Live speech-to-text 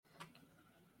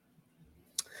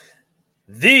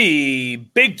The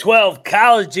Big 12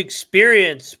 College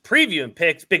Experience Preview and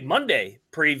Picks, Big Monday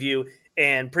Preview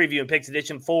and Picks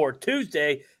edition for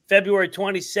Tuesday, February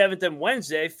 27th and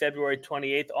Wednesday, February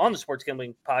 28th on the Sports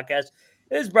Gambling Podcast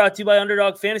is brought to you by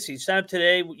Underdog Fantasy. Sign up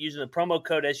today using the promo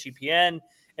code SGPN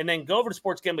and then go over to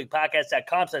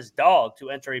sportsgamblingpodcast.com/dog to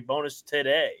enter a bonus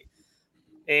today.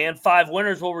 And 5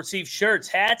 winners will receive shirts,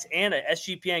 hats, and a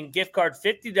SGPN gift card,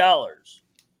 $50.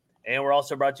 And we're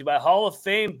also brought to you by Hall of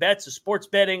Fame Bets, a sports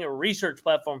betting research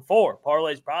platform for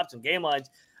parlays, props, and game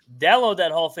lines. Download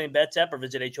that Hall of Fame Bets app or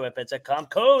visit HOFBets.com.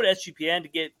 Code SGPN to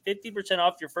get 50%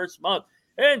 off your first month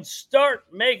and start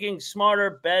making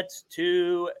smarter bets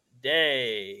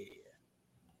today.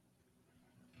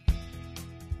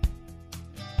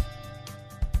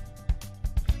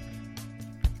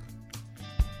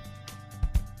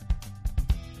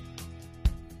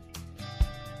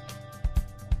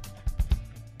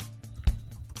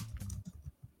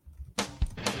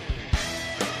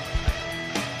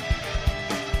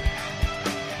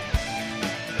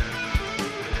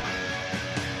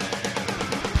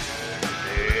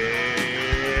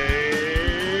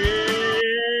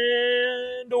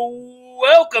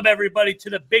 Welcome, everybody, to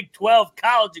the Big 12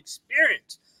 College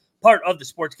Experience, part of the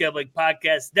Sports Gambling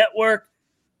Podcast Network.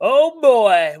 Oh,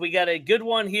 boy, we got a good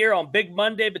one here on Big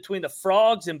Monday between the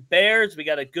Frogs and Bears. We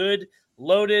got a good,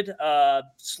 loaded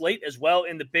slate as well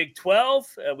in the Big 12.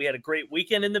 We had a great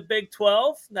weekend in the Big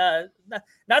 12.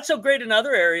 Not so great in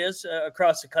other areas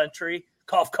across the country.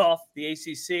 Cough, cough, the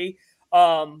ACC.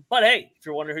 But, hey, if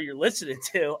you're wondering who you're listening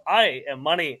to, I am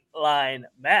Moneyline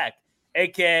Mac,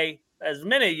 a.k.a. as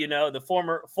many of you know, the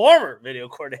former video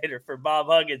coordinator for Bob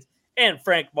Huggins and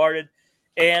Frank Martin.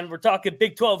 And we're talking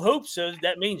Big 12 hoops, so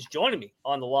that means joining me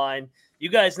on the line. You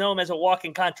guys know him as a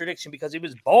walking contradiction because he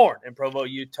was born in Provo,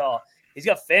 Utah. He's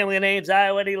got family names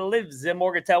Iowa, and he lives in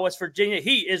Morgantown, West Virginia.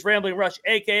 He is Rambling Rush,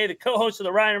 a.k.a. the co-host of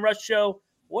the Ryan and Rush Show.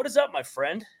 What is up, my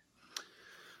friend?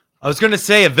 I was going to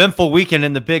say eventful weekend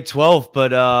in the Big 12,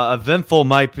 but eventful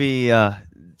might be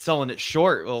selling it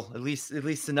short. Well, at least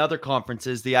in other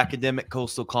conferences, the Academic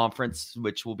Coastal Conference,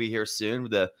 which will be here soon,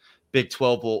 the Big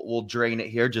 12 will drain it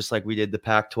here just like we did the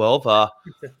Pac-12.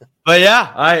 But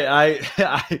yeah, I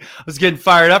was getting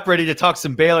fired up, ready to talk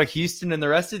some Baylor, Houston, and the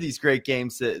rest of these great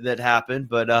games that happened.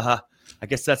 But I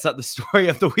guess that's not the story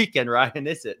of the weekend, Ryan,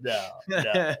 is it? No.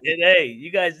 Hey, you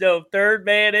guys know third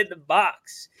man in the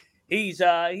box. He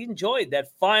enjoyed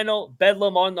that final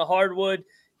bedlam on the hardwood.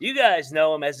 You guys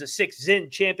know him as the 6th Zin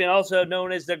champion, also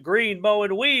known as the green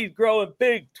mowing weed growing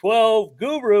Big 12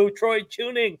 guru, Troy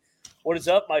Tuning. What is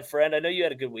up, my friend? I know you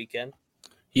had a good weekend.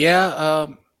 Yeah,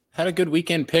 had a good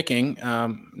weekend picking.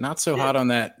 Not so hot on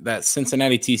that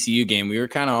Cincinnati TCU game. We were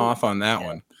kind of off on that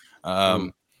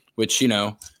one, which,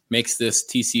 makes this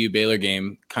TCU Baylor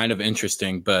game kind of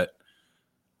interesting. But,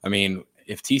 I mean,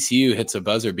 if TCU hits a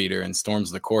buzzer beater and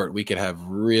storms the court, we could have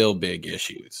real big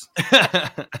issues.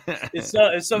 Is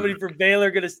somebody from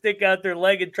Baylor going to stick out their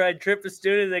leg and try and trip a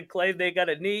student and then claim they got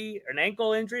a knee or an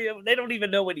ankle injury? They don't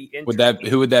even know what he injured.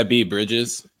 Who would that be?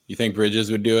 Bridges? You think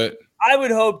Bridges would do it? I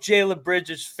would hope Jalen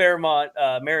Bridges, Fairmont,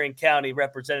 Marion County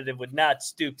representative, would not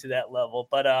stoop to that level.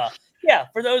 But yeah,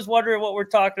 for those wondering what we're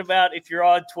talking about, if you're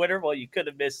on Twitter, well, you could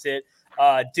have missed it.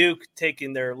 Duke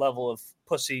taking their level of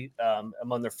pussy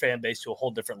among their fan base to a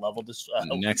whole different level. This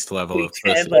next level of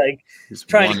pussy. Like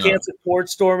trying to cancel court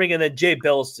storming, and then Jay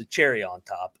Bills the cherry on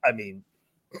top. I mean,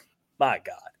 my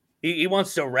God, he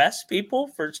wants to arrest people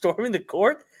for storming the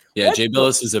court. Yeah, Jay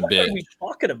Billis is a bitch. What are we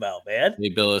talking about, man? Jay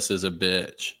Billis is a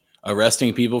bitch.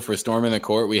 Arresting people for storming the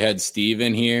court. We had Steve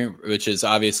in here, which is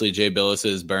obviously Jay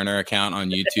Billis's burner account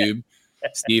on YouTube.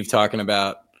 Steve talking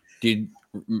about, dude,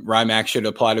 Rymack should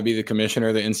apply to be the commissioner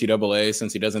of the NCAA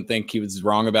since he doesn't think he was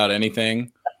wrong about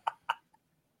anything.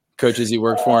 Coaches he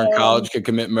worked for in college could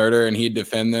commit murder and he'd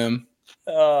defend them.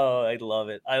 Oh, I love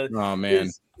it. Oh, man.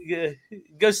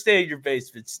 Go stay in your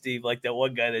basement, Steve, like that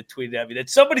one guy that tweeted at me that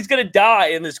somebody's going to die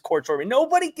in this court storming.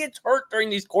 Nobody gets hurt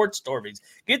during these court stormings.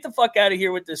 Get the fuck out of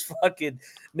here with this fucking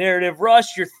narrative.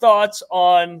 Rush, your thoughts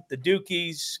on the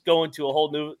Dukies going to a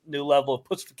whole new level of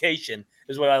pussification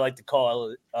is what I like to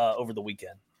call it over the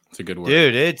weekend. It's a good word.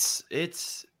 Dude,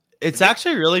 it's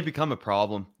actually really become a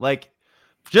problem. Like,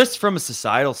 just from a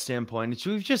societal standpoint,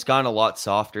 we've just gone a lot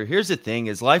softer. Here's the thing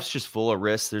is life's just full of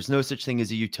risks. There's no such thing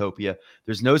as a utopia.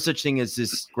 There's no such thing as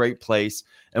this great place.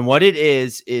 And what it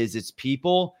is it's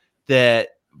people that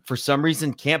for some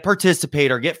reason can't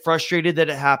participate or get frustrated that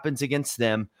it happens against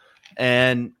them.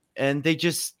 And they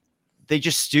just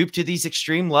stoop to these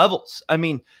extreme levels. I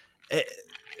mean,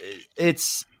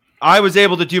 it's I was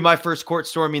able to do my first court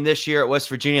storming this year at West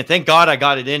Virginia. Thank God I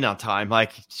got it in on time,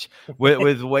 like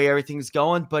with the way everything's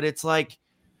going. But it's like,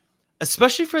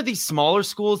 especially for these smaller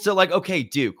schools that like, okay,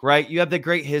 Duke, right? You have the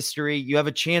great history. You have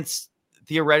a chance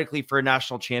theoretically for a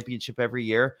national championship every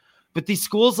year. But these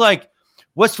schools like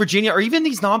West Virginia or even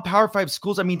these non-Power 5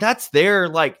 schools, I mean, that's their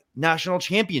like national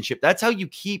championship. That's how you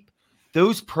keep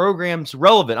those programs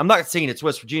relevant. I'm not saying it's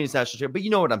West Virginia's national championship, but you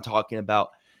know what I'm talking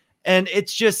about. And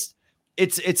it's just,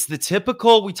 it's the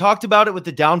typical, we talked about it with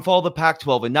the downfall of the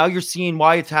Pac-12, and now you're seeing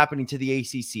why it's happening to the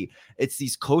ACC. It's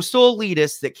these coastal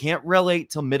elitists that can't relate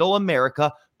to middle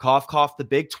America, cough, cough, the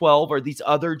Big 12, or these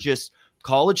other just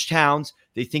college towns.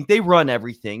 They think they run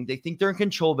everything. They think they're in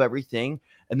control of everything,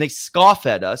 and they scoff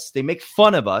at us. They make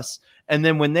fun of us. And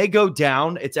then when they go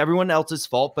down, it's everyone else's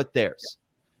fault but theirs.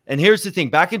 And here's the thing.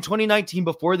 Back in 2019,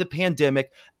 before the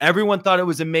pandemic, everyone thought it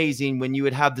was amazing when you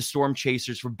would have the storm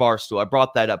chasers for Barstool. I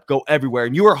brought that up. Go everywhere.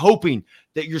 And you were hoping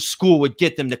that your school would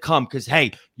get them to come because,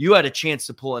 hey, you had a chance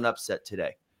to pull an upset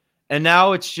today. And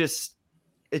now it's just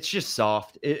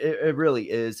soft. It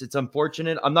really is. It's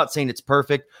unfortunate. I'm not saying it's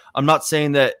perfect. I'm not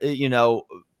saying that,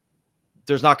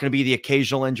 there's not going to be the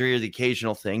occasional injury or the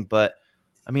occasional thing, but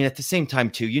I mean, at the same time,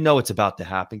 too, it's about to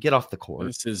happen. Get off the court.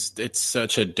 It's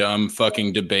such a dumb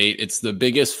fucking debate. It's the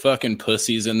biggest fucking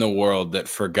pussies in the world that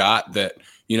forgot that,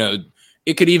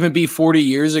 it could even be 40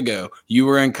 years ago. You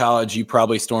were in college. You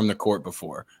probably stormed the court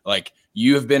before. Like,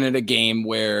 you have been at a game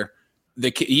where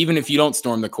even if you don't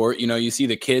storm the court, you see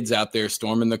the kids out there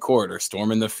storming the court or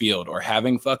storming the field or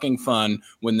having fucking fun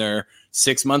when they're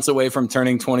 6 months away from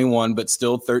turning 21, but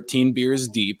still 13 beers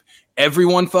deep.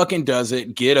 Everyone fucking does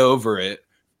it. Get over it.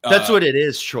 That's what it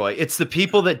is, Troy. It's the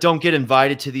people that don't get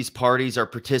invited to these parties or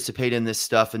participate in this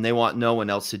stuff, and they want no one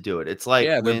else to do it. It's like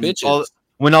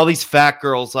when all these fat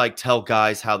girls like tell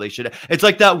guys how they should. It's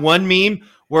like that one meme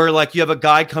where like you have a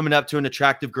guy coming up to an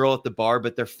attractive girl at the bar,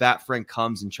 but their fat friend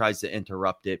comes and tries to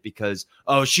interrupt it because,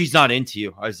 oh, she's not into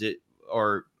you.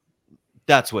 Or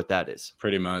that's what that is.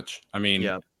 Pretty much. I mean,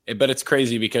 yeah. But it's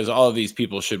crazy because all of these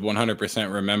people should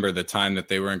 100% remember the time that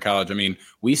they were in college. I mean,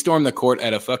 we stormed the court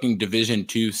at a fucking Division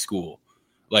II school.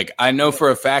 Like, I know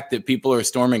for a fact that people are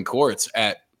storming courts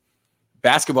at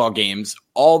basketball games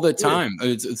all the time.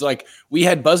 It's like we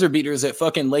had buzzer beaters at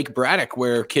fucking Lake Braddock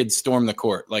where kids storm the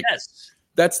court. Like, yes.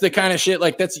 That's the kind of shit.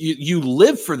 Like, that's you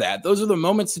live for that. Those are the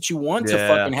moments that you want to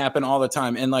fucking happen all the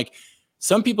time. And like,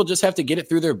 some people just have to get it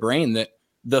through their brain that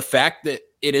the fact that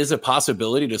it is a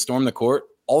possibility to storm the court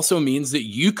also means that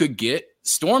you could get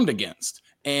stormed against.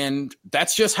 And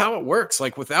that's just how it works.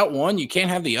 Like, without one, you can't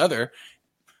have the other.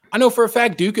 I know for a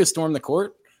fact Duke has stormed the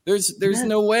court. There's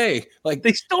no way. Like,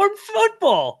 they stormed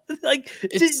football. Like,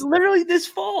 it's literally this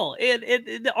fall. And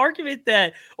the argument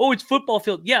that, it's football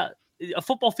field. Yeah, a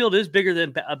football field is bigger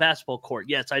than a basketball court.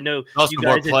 Yes, I know you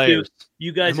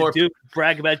guys at Duke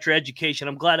brag about your education.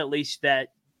 I'm glad at least that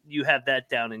you have that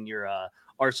down in your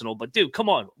arsenal. But dude, come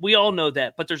on, we all know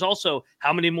that. But there's also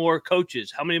how many more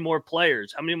coaches, how many more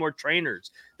players, how many more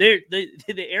trainers. The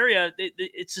area,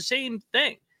 it's the same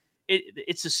thing.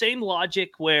 It's the same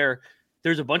logic where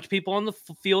there's a bunch of people on the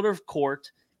field or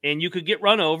court, and you could get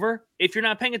run over if you're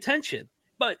not paying attention.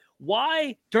 But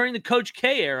why during the Coach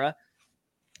K era,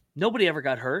 nobody ever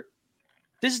got hurt?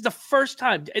 This is the first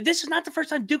time. This is not the first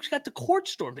time Duke's got the court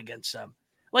stormed against them.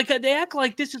 Like, they act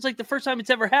like this is like the first time it's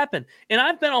ever happened. And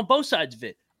I've been on both sides of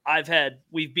it.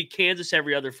 We beat Kansas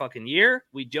every other fucking year.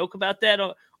 We joke about that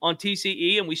on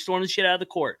TCE, and we storm the shit out of the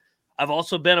court. I've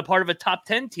also been a part of a top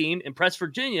 10 team in Press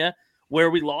Virginia where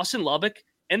we lost in Lubbock,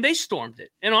 and they stormed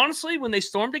it. And honestly, when they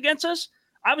stormed against us,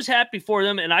 I was happy for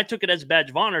them, and I took it as a badge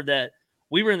of honor that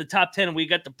we were in the top 10 and we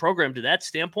got the program to that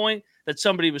standpoint that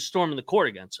somebody was storming the court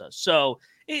against us. So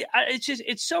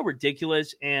it's so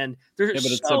ridiculous. And but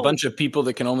it's a bunch of people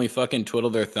that can only fucking twiddle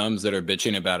their thumbs that are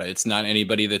bitching about it. It's not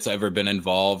anybody that's ever been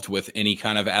involved with any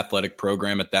kind of athletic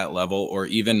program at that level, or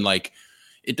even like,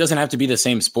 it doesn't have to be the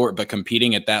same sport, but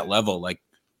competing at that level. Like,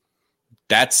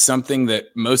 that's something that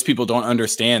most people don't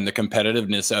understand, the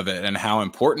competitiveness of it and how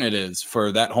important it is for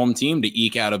that home team to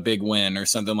eke out a big win or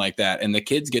something like that. And the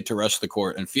kids get to rush the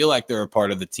court and feel like they're a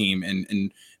part of the team.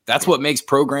 And that's what makes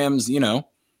programs,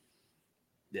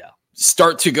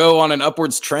 start to go on an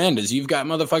upwards trend, is you've got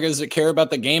motherfuckers that care about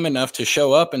the game enough to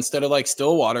show up instead of like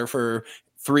Stillwater for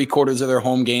 3/4 of their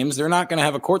home games. They're not going to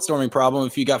have a court storming problem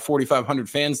if you got 4,500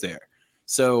 fans there.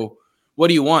 So what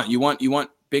do you want? You want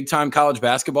big time college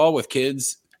basketball with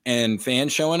kids and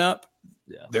fans showing up?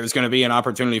 Yeah. There's going to be an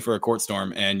opportunity for a court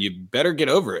storm, and you better get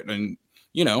over it. And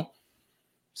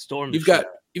storm.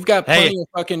 You've got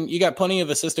plenty of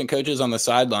assistant coaches on the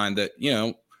sideline that,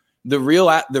 the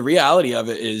reality of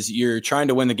it is you're trying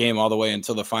to win the game all the way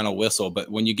until the final whistle. But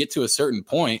when you get to a certain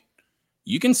point,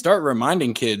 you can start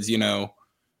reminding kids,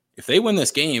 if they win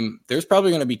this game, there's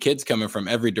probably going to be kids coming from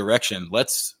every direction.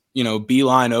 Let's,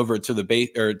 beeline over to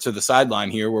the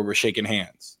sideline here where we're shaking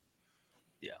hands.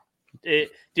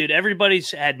 Dude,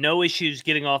 everybody's had no issues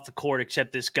getting off the court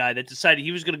except this guy that decided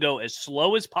he was going to go as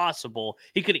slow as possible.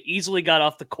 He could have easily got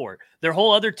off the court. Their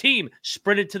whole other team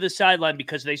sprinted to the sideline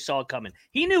because they saw it coming.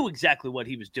 He knew exactly what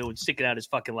he was doing, sticking out his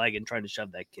fucking leg and trying to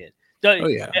shove that kid. Oh,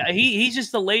 yeah. He's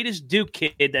just the latest Duke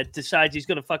kid that decides he's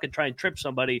going to fucking try and trip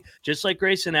somebody, just like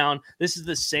Grayson Allen. This is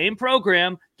the same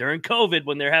program during COVID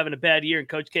when they're having a bad year, and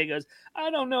Coach K goes,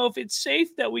 I don't know if it's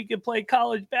safe that we can play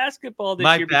college basketball this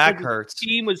year. My back hurts. The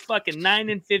team was fucking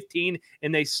 9-15,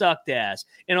 and they sucked ass.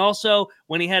 And also,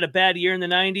 when he had a bad year in the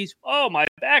 90s, oh, my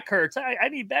back hurts. I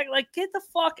need back. Like, get the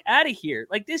fuck out of here.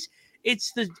 Like, this –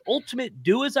 it's the ultimate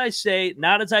do as I say,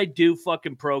 not as I do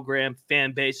fucking program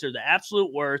fan base. They're the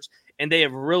absolute worst, and they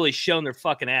have really shown their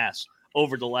fucking ass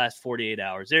over the last 48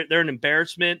 hours. They're an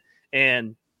embarrassment,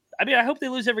 and I mean, I hope they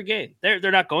lose every game. They're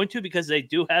not going to because they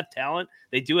do have talent.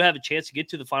 They do have a chance to get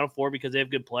to the Final Four because they have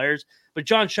good players. But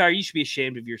Jon Scheyer, you should be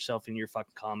ashamed of yourself in your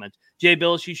fucking comments. Jay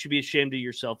Billis, you should be ashamed of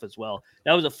yourself as well.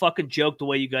 That was a fucking joke the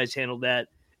way you guys handled that,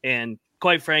 and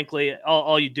quite frankly,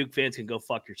 all you Duke fans can go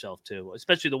fuck yourself too,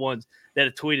 especially the ones that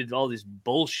have tweeted all this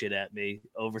bullshit at me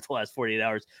over the last 48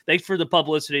 hours. Thanks for the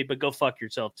publicity, but go fuck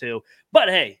yourself too. But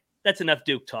hey, that's enough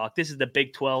Duke talk. This is the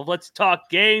Big 12. Let's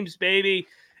talk games, baby.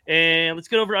 And let's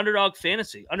get over to Underdog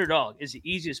Fantasy. Underdog is the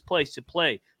easiest place to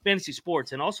play fantasy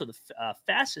sports and also the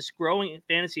fastest growing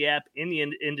fantasy app in the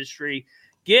industry.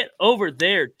 Get over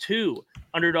there to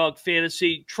Underdog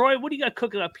Fantasy. Troy, what do you got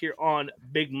cooking up here on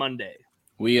Big Monday?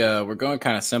 We're going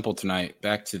kind of simple tonight.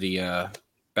 Back to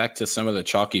some of the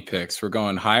chalky picks. We're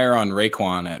going higher on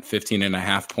Raekwon at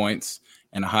 15.5 points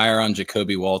and higher on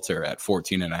Jacoby Walter at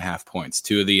 14.5 points.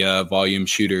 Two of the volume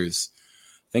shooters.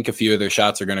 I think a few of their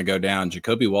shots are going to go down.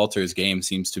 Jacoby Walter's game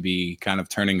seems to be kind of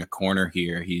turning a corner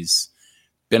here. He's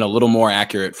been a little more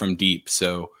accurate from deep.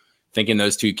 So thinking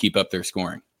those two keep up their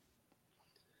scoring.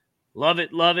 Love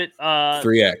it.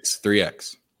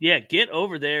 3X. Yeah, get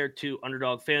over there to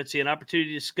Underdog Fantasy, an opportunity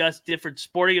to discuss different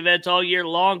sporting events all year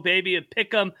long, baby, and pick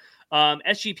them.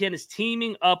 SGPN is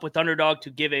teaming up with Underdog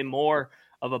to give a more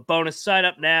of a bonus. Sign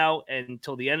up now and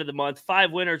until the end of the month.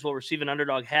 5 winners will receive an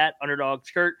Underdog hat, Underdog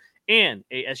shirt, and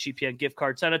a SGPN gift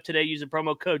card. Sign up today using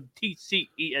promo code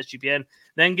TCESGPN.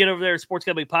 Then get over there to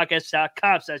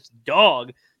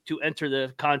sportsgamblingpodcast.com/dog to enter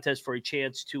the contest for a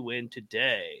chance to win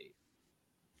today.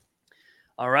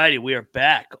 All righty, we are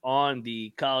back on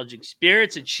the college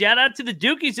experience, and shout out to the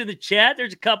Dukies in the chat.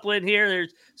 There's a couple in here. They're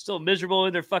still miserable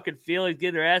in their fucking feelings,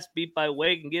 getting their ass beat by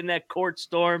Wake and getting that court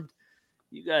stormed.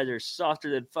 You guys are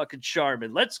softer than fucking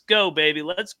Charmin. Let's go, baby.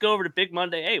 Let's go over to Big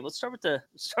Monday. Hey, let's start with the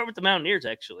Mountaineers.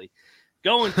 Actually,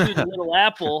 going to the Little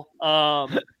Apple. Are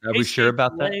we sure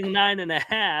about that?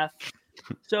 9.5.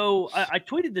 So I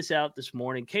tweeted this out this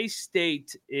morning.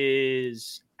 K-State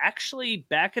is actually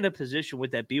back in a position with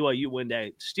that BYU win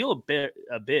to steal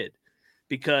a bid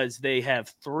because they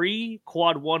have 3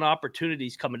 quad 1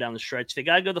 opportunities coming down the stretch. They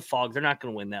got to go to the Fog. They're not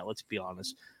going to win that, let's be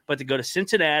honest. But they go to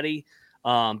Cincinnati.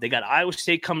 They got Iowa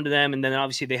State coming to them, and then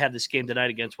obviously they have this game tonight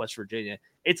against West Virginia.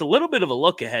 It's a little bit of a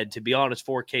look ahead, to be honest,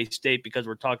 for K-State because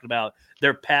we're talking about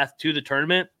their path to the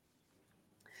tournament.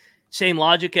 Same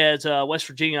logic as West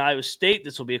Virginia, Iowa State.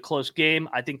 This will be a close game.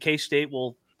 I think K-State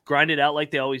will grind it out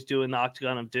like they always do in the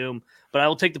Octagon of Doom, but I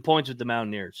will take the points with the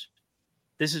Mountaineers.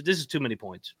 This is too many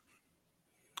points.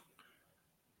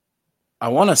 I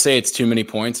want to say it's too many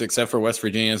points, except for West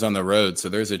Virginia's on the road, so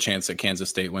there's a chance that Kansas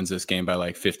State wins this game by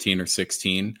like 15 or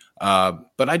 16.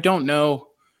 But I don't know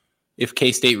if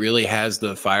K-State really has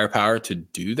the firepower to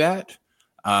do that.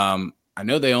 I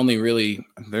know they only really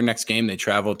 – their next game they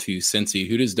travel to Cincy.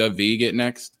 Who does Dub V get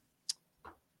next?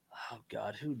 Oh,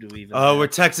 God, who do we even have? We're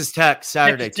Texas Tech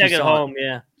Saturday. Texas Tech at home,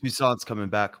 yeah. Tucson's coming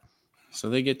back. So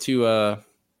they get to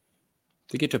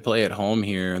play at home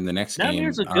here in the next game.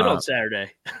 Mountaineers look good on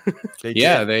Saturday.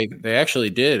 They actually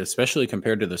did, especially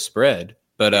compared to the spread.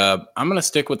 But I'm going to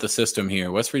stick with the system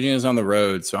here. West Virginia's on the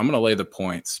road, so I'm going to lay the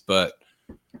points. But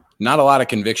not a lot of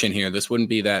conviction here. This wouldn't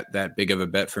be that big of a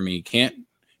bet for me. Can't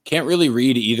really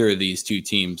read either of these two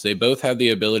teams. They both have the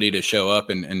ability to show up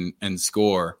and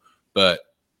score, but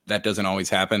that doesn't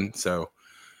always happen. So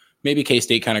maybe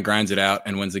K-State kind of grinds it out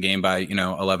and wins the game by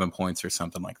 11 points or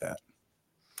something like that.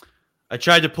 I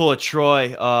tried to pull a Troy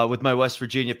with my West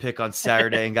Virginia pick on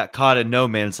Saturday and got caught in no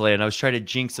man's land. I was trying to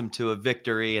jinx them to a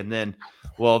victory, and then,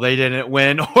 well, they didn't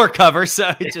win or cover,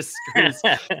 so it just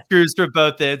screws for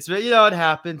both ends. But, it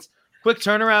happens. Quick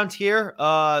turnaround here.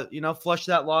 Flush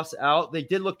that loss out. They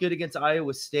did look good against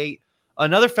Iowa State.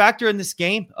 Another factor in this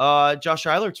game, Josh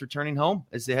Eilert's returning home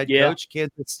as the head coach,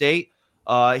 Kansas State.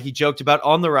 He joked about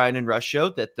on the Ryan and Rush show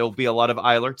that there'll be a lot of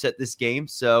Eilerts at this game,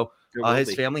 so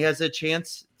his family has a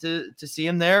chance to see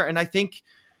him there. And I think,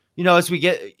 as we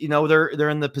get, they're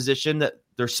in the position that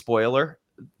they're spoiler.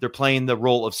 They're playing the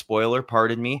role of spoiler,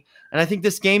 pardon me. And I think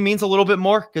this game means a little bit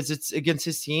more because it's against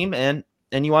his team and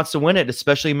he wants to win it,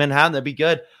 especially in Manhattan. That'd be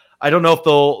good. I don't know if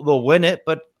they'll win it,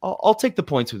 but I'll take the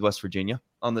points with West Virginia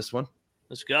on this one.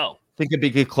 Let's go. I think it'd be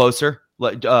good closer.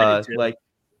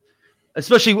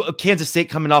 Especially Kansas State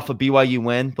coming off a BYU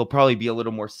win, they'll probably be a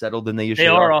little more settled than they usually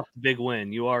are. They are off the big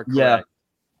win. You are correct.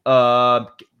 Yeah.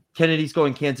 Kennedy's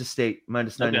going Kansas State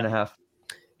minus 9.5.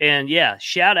 And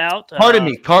shout out. Pardon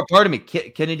me.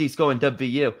 Kennedy's going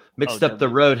WVU. Mixed up the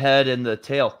road head and the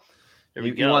tail.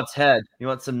 He wants head. He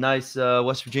wants some nice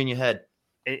West Virginia head.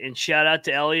 And shout out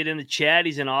to Elliot in the chat.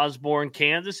 He's in Osborne,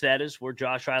 Kansas. That is where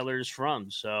Josh Eilert is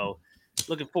from. So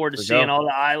looking forward to seeing all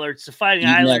the Eilerts, the fighting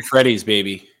Eating Eilerts. that Freddy's,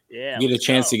 baby. Yeah, you get a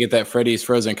chance to get that Freddy's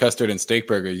frozen custard and steak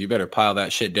burgers. You better pile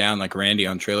that shit down like Randy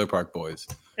on Trailer Park Boys.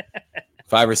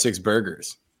 5 or 6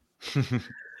 burgers.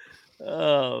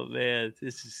 Oh man,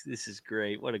 this is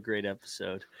great. What a great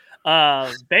episode.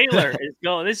 Baylor is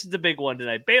going. This is the big one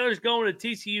tonight. Baylor's going to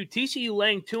TCU. TCU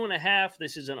laying 2.5.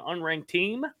 This is an unranked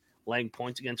team laying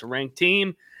points against a ranked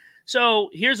team. So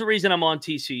here's the reason I'm on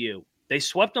TCU. They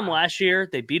swept them last year.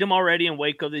 They beat them already in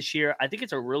Waco this year. I think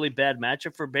it's a really bad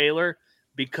matchup for Baylor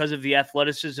because of the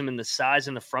athleticism and the size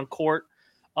in the front court.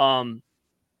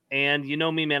 And you know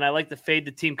me, man, I like to fade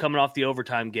the team coming off the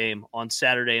overtime game on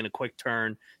Saturday in a quick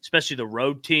turn, especially the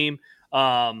road team.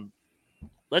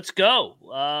 Let's go.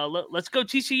 Let's go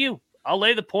TCU. I'll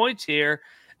lay the points here.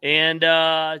 And,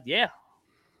 go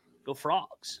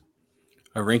Frogs.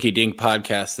 A rinky-dink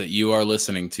podcast that you are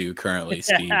listening to currently,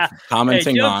 Steve.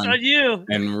 Commenting on you.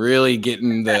 And really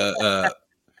getting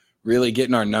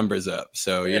our numbers up.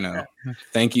 So,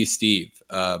 thank you, Steve.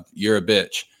 You're a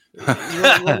bitch.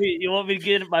 you want me to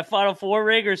get my Final Four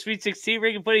ring or Sweet 16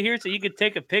 ring and put it here so you can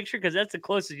take a picture? Because that's the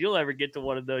closest you'll ever get to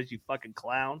one of those, you fucking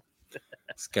clown.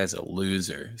 This guy's a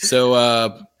loser.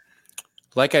 So,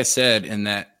 like I said, in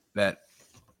that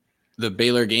the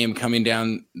Baylor game coming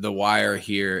down the wire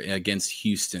here against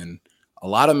Houston, a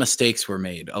lot of mistakes were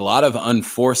made, a lot of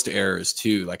unforced errors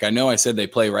too. Like I know I said they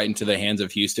play right into the hands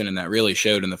of Houston, and that really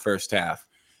showed in the first half.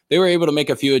 They were able to make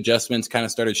a few adjustments, kind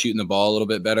of started shooting the ball a little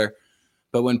bit better.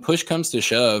 But when push comes to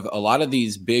shove, a lot of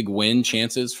these big win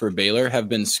chances for Baylor have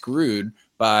been screwed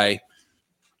by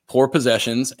poor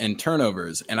possessions and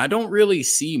turnovers. And I don't really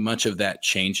see much of that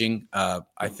changing.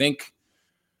 I think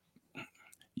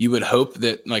you would hope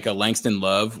that like a Langston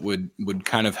Love would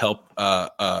kind of help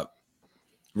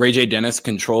Ray J. Dennis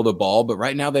control the ball. But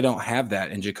right now they don't have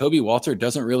that. And Jacoby Walter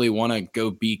doesn't really want to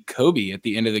go beat Kobe at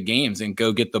the end of the games and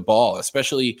go get the ball,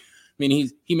 especially – I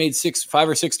mean, he made 5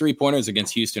 or 6 3-pointers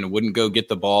against Houston and wouldn't go get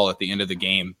the ball at the end of the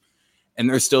game. And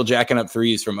they're still jacking up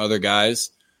threes from other guys.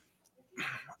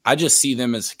 I just see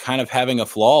them as kind of having a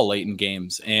flaw late in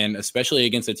games, and especially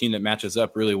against a team that matches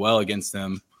up really well against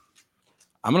them.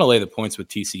 I'm going to lay the points with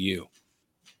TCU.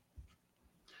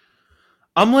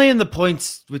 I'm laying the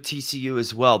points with TCU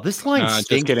as well. This line stinks.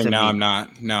 Just kidding. No, I'm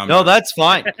not. No, that's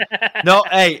fine. No,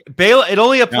 hey, Baylor. It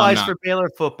only applies for Baylor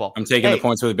football. I'm taking the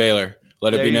points with Baylor.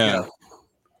 Let it be known.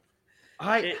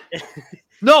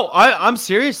 I'm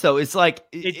serious though. It's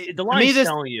like the line's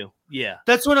telling you. Yeah,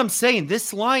 that's what I'm saying.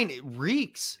 This line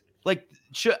reeks like.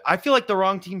 I feel like the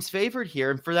wrong team's favored here,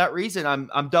 and for that reason,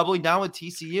 I'm doubling down with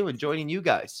TCU and joining you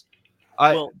guys.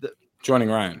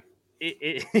 Joining Ryan.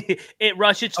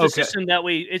 Rush. It's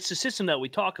the system that we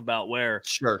talk about where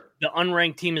the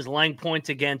unranked team is laying points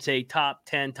against a top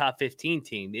 10, top 15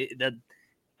 team.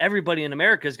 Everybody in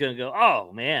America is going to go,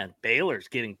 oh, man, Baylor's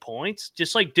getting points.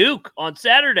 Just like Duke on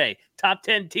Saturday. Top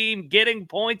 10 team getting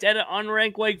points at an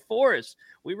unranked Wake Forest.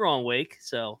 We were on Wake,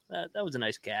 so that was a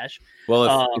nice cash.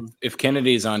 Well, if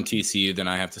Kennedy's on TCU, then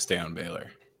I have to stay on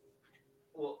Baylor.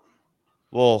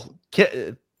 Well,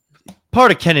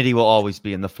 part of Kennedy will always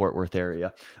be in the Fort Worth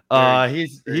area.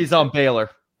 He's on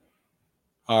Baylor.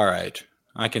 All right.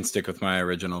 I can stick with my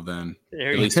original then.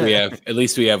 At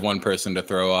least we have one person to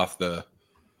throw off the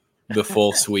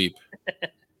full sweep.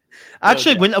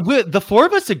 Actually, when the four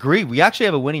of us agree, we actually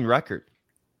have a winning record.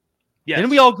 Yes.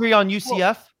 Didn't we all agree on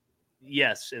UCF?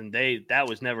 Yes, and that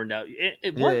was never doubt.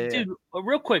 Yeah. Dude,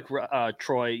 real quick,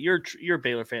 Troy, you're a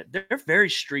Baylor fan. They're very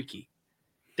streaky.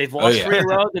 They've Oh, lost yeah. 3 in a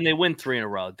row, then they win 3 in a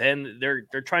row. Then they're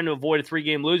trying to avoid a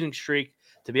 3-game losing streak.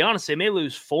 To be honest, they may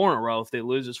lose 4 in a row if they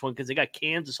lose this one because they got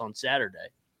Kansas on Saturday.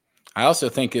 I also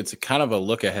think it's kind of a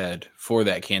look ahead for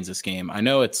that Kansas game. I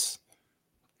know it's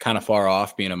kind of far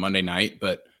off being a Monday night,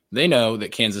 but they know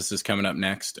that Kansas is coming up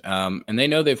next. And they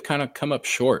know they've kind of come up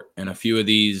short in a few of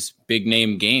these big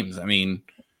name games. I mean,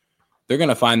 they're going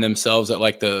to find themselves at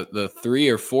like the 3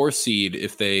 or 4 seed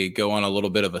if they go on a little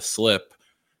bit of a slip.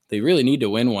 They really need to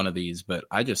win one of these, but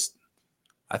I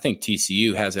think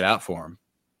TCU has it out for them.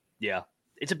 Yeah,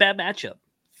 it's a bad matchup.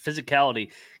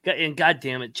 Physicality. And God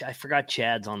damn it, I forgot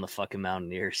Chad's on the fucking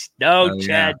Mountaineers. No,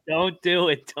 Chad, don't do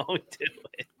it. Don't do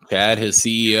it. Chad, his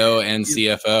CEO and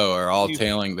CFO are all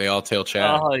tailing. They all tail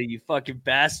Chad. Oh, you fucking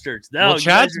bastards. No, well,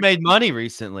 Chad's made money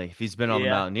recently if he's been on the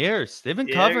Mountaineers. They've been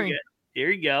covering.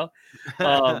 Here you go.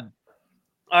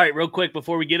 All right, real quick,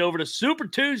 before we get over to Super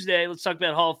Tuesday, let's talk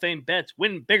about Hall of Fame bets.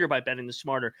 Win bigger by betting the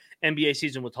smarter. NBA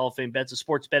season with Hall of Fame bets, a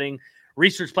sports betting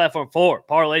research platform for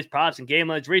parlays, props, and game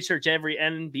lines. Research every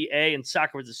NBA and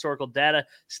soccer with historical data.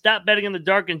 Stop betting in the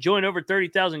dark and join over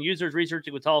 30,000 users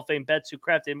researching with Hall of Fame bets who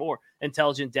craft a more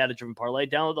intelligent, data-driven parlay.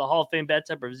 Download the Hall of Fame bets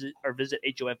app or visit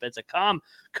HOFBets.com.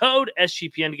 Code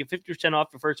SGPN to get 50% off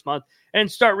your first month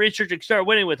and start researching, start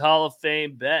winning with Hall of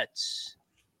Fame bets.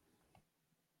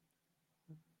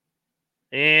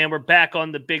 And we're back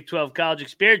on the Big 12 College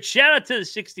Experience. Shout out to the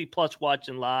 60-plus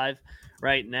watching live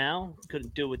right now.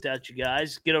 Couldn't do it without you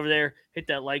guys. Get over there, hit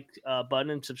that like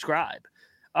button, and subscribe.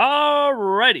 All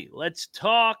righty, let's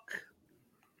talk.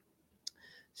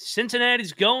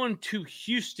 Cincinnati's going to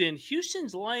Houston.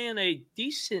 Houston's laying a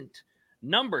decent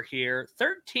number here,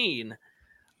 13.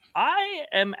 I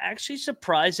am actually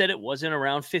surprised that it wasn't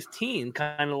around 15,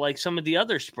 kind of like some of the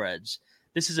other spreads.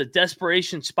 This is a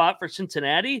desperation spot for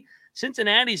Cincinnati.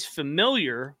 Cincinnati's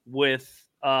familiar with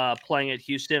playing at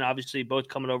Houston, obviously both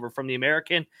coming over from the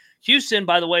American. Houston,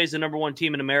 by the way, is the number 1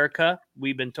 team in America.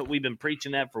 We've been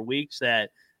preaching that for weeks, that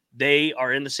they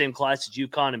are in the same class as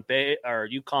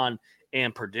UConn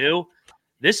and Purdue.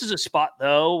 This is a spot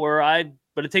though where I'm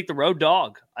going to take the road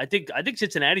dog. I think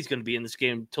Cincinnati's going to be in this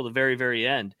game till the very, very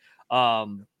end.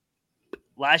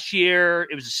 Last year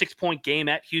it was a 6-point game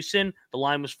at Houston. The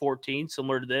line was 14,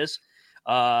 similar to this.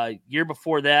 Year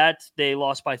before that, they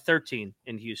lost by 13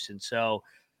 in Houston. So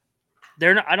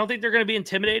I don't think they're going to be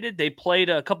intimidated. They played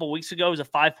a couple weeks ago. It was a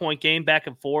 5-point game back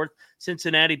and forth.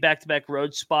 Cincinnati back-to-back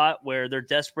road spot where they're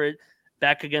desperate,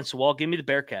 back against the wall. Give me the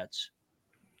Bearcats.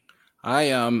 I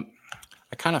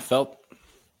kind of felt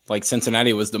like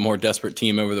Cincinnati was the more desperate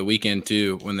team over the weekend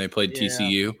too when they played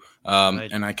TCU.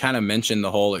 And I kind of mentioned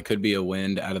the whole it could be a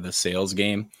wind out of the Sales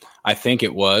game. I think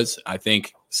it was. I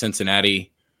think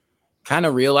Cincinnati kind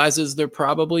of realizes they're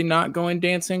probably not going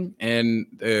dancing, and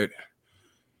they're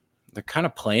kind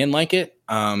of playing like it.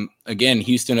 Again,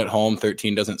 Houston at home,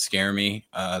 13 doesn't scare me.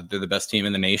 They're the best team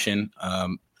in the nation.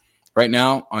 Right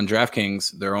now on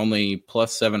DraftKings, they're only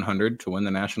plus 700 to win the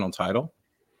national title,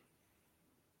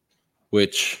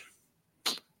 which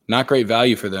not great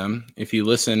value for them. If you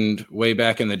listened way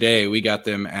back in the day, we got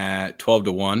them at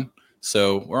 12-1.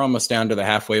 So we're almost down to the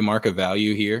halfway mark of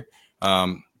value here.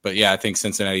 But yeah, I think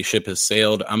Cincinnati ship has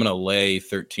sailed. I'm going to lay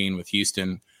 13 with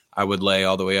Houston. I would lay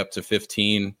all the way up to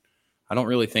 15. I don't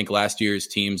really think last year's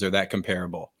teams are that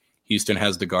comparable. Houston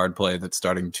has the guard play that's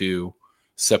starting to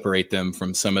separate them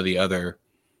from some of the other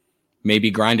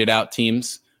maybe grinded out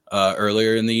teams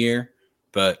earlier in the year.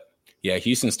 But yeah,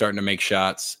 Houston's starting to make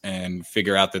shots and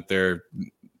figure out that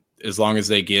as long as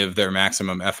they give their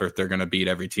maximum effort, they're going to beat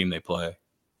every team they play.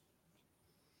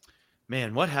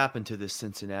 Man, what happened to this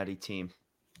Cincinnati team?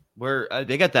 Where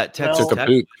they got that Texas Tech,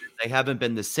 they haven't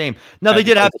been the same. No, they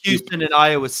did have Houston and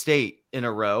Iowa State in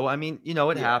a row. I mean,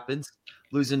 it happens,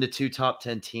 losing to 2 top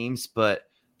 10 teams, but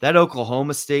that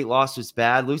Oklahoma State loss was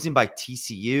bad. Losing by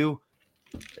TCU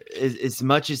as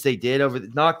much as they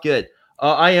did not good.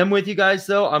 I am with you guys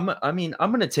though. I'm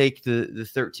going to take the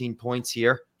 13 points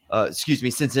here.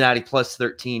 Cincinnati plus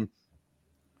 13.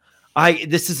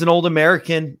 This is an old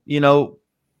American,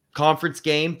 conference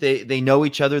game. They know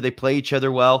each other. They play each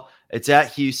other well. It's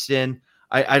at Houston.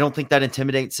 I don't think that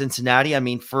intimidates Cincinnati. I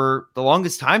mean, for the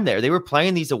longest time there, they were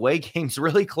playing these away games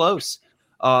really close.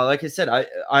 Like I said,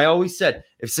 I always said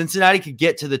if Cincinnati could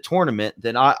get to the tournament,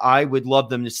 then I would love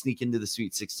them to sneak into the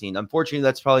Sweet 16. Unfortunately,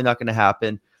 that's probably not going to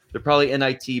happen. They're probably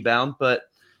NIT bound, but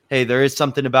hey, there is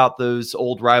something about those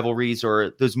old rivalries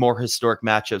or those more historic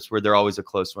matchups where they're always a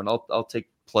close one. I'll take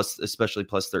especially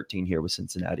plus 13 here with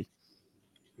Cincinnati.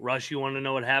 Rush, you want to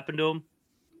know what happened to him?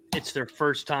 it's their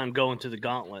first time going to the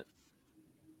gauntlet.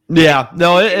 Yeah,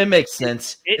 no, it makes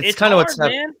sense. It's kind of what's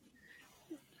happening.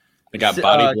 They got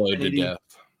body blowed to death.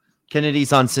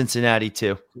 Kennedy's on Cincinnati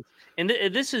too. And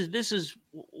this is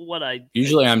what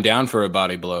usually I'm down for a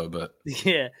body blow, but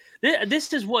yeah,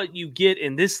 this is what you get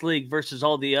in this league versus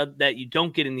all the other that you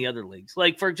don't get in the other leagues.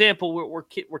 Like for example, we're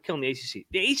killing the ACC.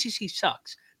 The ACC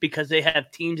sucks because they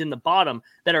have teams in the bottom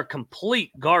that are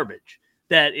complete garbage.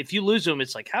 That if you lose them,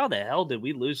 it's like how the hell did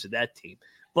we lose to that team?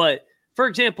 But for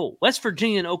example, West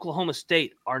Virginia and Oklahoma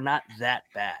State are not that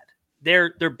bad.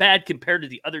 They're bad compared to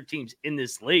the other teams in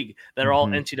this league that are all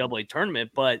NCAA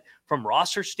tournament. But from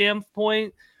roster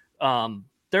standpoint,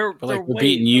 they're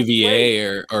beating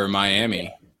UVA or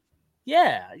Miami.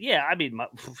 Yeah. I mean,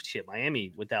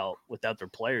 Miami without their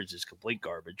players is complete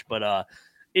garbage. But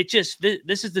it just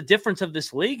this is the difference of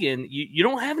this league, and you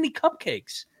don't have any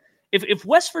cupcakes. If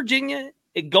West Virginia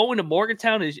going to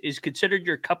Morgantown is considered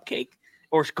your cupcake,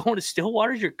 or going to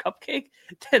Stillwater is your cupcake,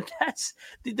 then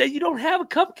you don't have a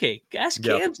cupcake. Ask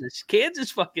Kansas.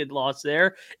 Kansas fucking lost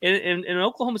there, and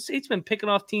Oklahoma State's been picking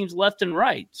off teams left and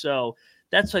right. So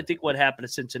that's, I think, what happened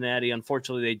to Cincinnati.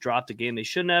 Unfortunately, they dropped a game they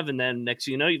shouldn't have, and then next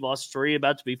thing you know, you lost 3,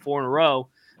 about to be 4 in a row,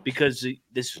 because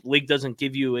this league doesn't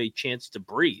give you a chance to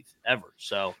breathe ever.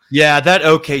 So yeah, that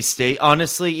OK State,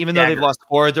 honestly, even though they've lost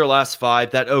 4 of their last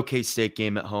 5, that OK State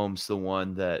game at home's the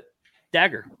one that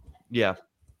Dagger. Yeah.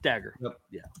 Dagger. Yep.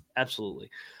 Yeah, absolutely.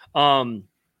 All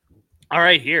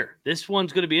right, here. This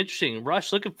one's going to be interesting.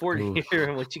 Rush, looking forward to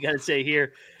hearing what you got to say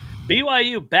here.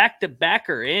 BYU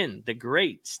back-to-backer in the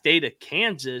great state of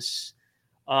Kansas.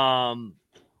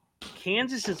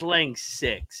 Kansas is laying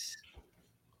 6.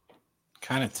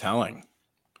 Kind of telling.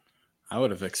 I would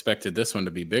have expected this one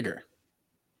to be bigger.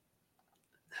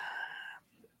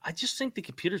 I just think the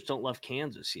computers don't love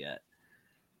Kansas yet.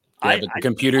 Yeah, but the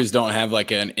computers don't have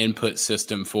like an input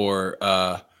system for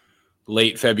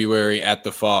late February at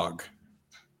the Fog.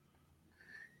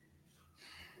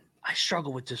 I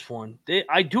struggle with this one.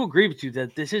 I do agree with you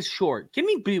that this is short. Give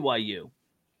me BYU.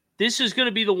 This is going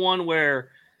to be the one where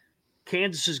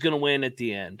Kansas is going to win at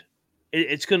the end.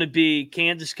 It's going to be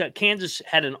Kansas. Kansas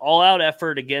had an all-out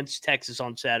effort against Texas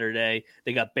on Saturday.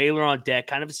 They got Baylor on deck,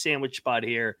 kind of a sandwich spot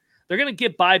here. They're going to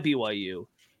get by BYU.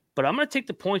 But I'm going to take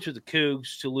the points with the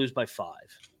Cougs to lose by 5.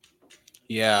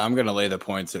 Yeah, I'm going to lay the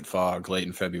points at Fog late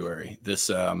in February. This,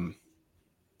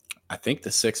 I think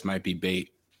the 6 might be bait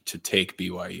to take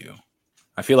BYU.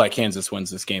 I feel like Kansas wins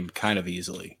this game kind of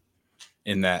easily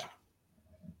in that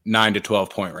 9 to 12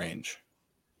 point range.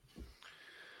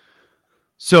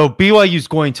 So BYU's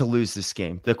going to lose this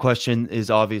game. The question is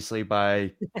obviously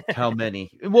by how many.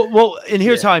 Well, and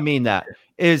here's how I mean that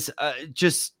is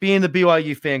just being the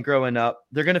BYU fan growing up.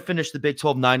 They're going to finish the Big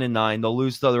 12 9-9. They'll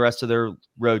lose the rest of their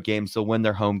road games. They'll win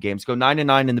their home games. Go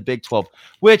 9-9 in the Big 12.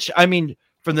 Which, I mean,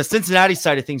 from the Cincinnati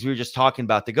side of things, we were just talking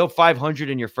about. They go 500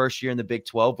 in your first year in the Big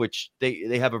 12, which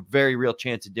they have a very real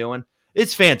chance of doing.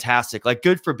 It's fantastic. Like,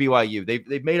 good for BYU.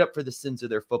 They've made up for the sins of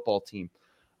their football team.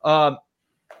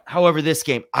 However, this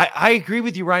game, I agree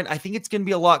with you, Ryan. I think it's going to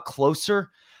be a lot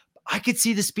closer. I could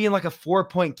see this being like a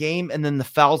 4-point game, and then the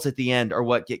fouls at the end are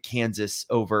what get Kansas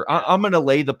over. I'm going to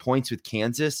lay the points with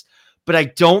Kansas, but I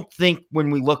don't think when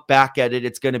we look back at it,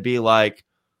 it's going to be like,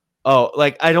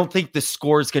 I don't think the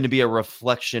score is going to be a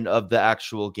reflection of the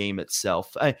actual game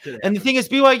itself. And the thing is,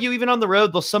 BYU, even on the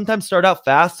road, they'll sometimes start out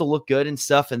fast, they'll look good and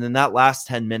stuff, and then that last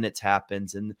 10 minutes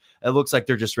happens, and it looks like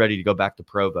they're just ready to go back to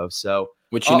Provo. So,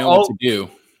 which you know what to do.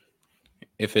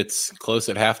 If it's close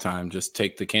at halftime, just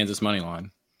take the Kansas money line.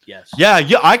 Yes. Yeah.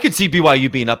 I could see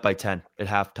BYU being up by 10 at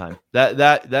halftime.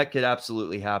 That could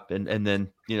absolutely happen. And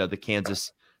then, the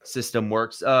Kansas system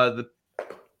works. The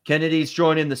Kennedy's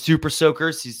joining the Super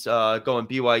Soakers. He's going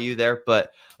BYU there.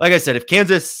 But like I said, if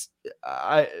Kansas,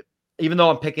 even though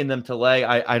I'm picking them to lay,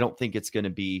 I don't think it's going to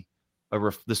be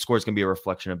the score is going to be a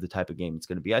reflection of the type of game it's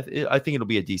going to be. I think it'll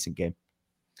be a decent game.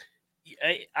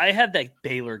 I have that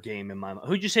Baylor game in my mind.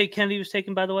 Who'd you say Kennedy was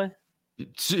taking, by the way?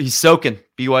 He's soaking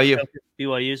BYU.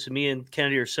 BYU. So me and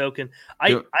Kennedy are soaking.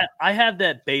 I have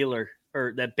that Baylor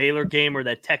game or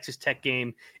that Texas Tech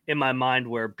game in my mind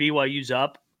where BYU's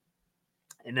up,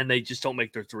 and then they just don't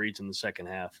make their threes in the second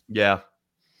half. Yeah,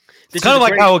 it's kind of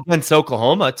like how against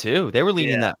Oklahoma too. They were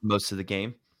leading that most of the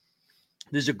game.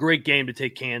 This is a great game to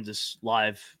take Kansas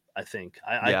live. I think.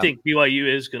 I think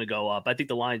BYU is going to go up. I think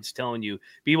the line's telling you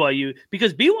BYU,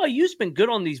 because BYU's been good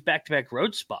on these back-to-back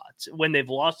road spots when they've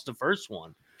lost the first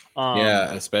one.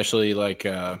 Especially like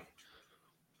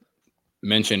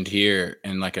mentioned here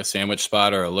in like a sandwich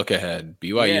spot or a look ahead.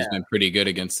 BYU's been pretty good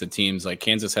against the teams. Like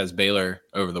Kansas has Baylor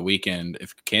over the weekend.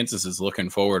 If Kansas is looking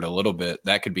forward a little bit,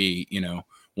 that could be,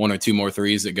 one or two more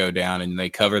threes that go down and they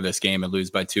cover this game and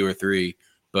lose by 2 or 3.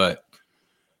 But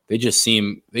they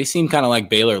seem kind of like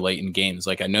Baylor late in games.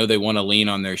 Like, I know they want to lean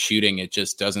on their shooting. It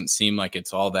just doesn't seem like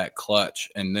it's all that clutch.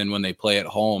 And then when they play at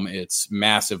home, it's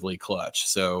massively clutch.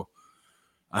 So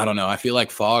I don't know. I feel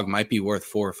like Fog might be worth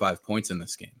 4 or 5 points in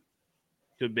this game.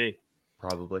 Could be.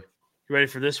 Probably. You ready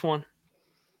for this one?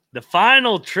 The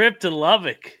final trip to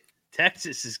Lubbock.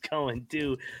 Texas is going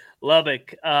to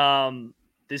Lubbock.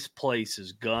 This place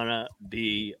is gonna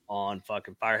be on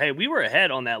fucking fire. Hey, we were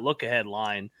ahead on that look ahead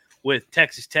line with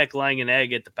Texas Tech laying an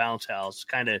egg at the bounce house.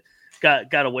 Kind of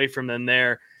got away from them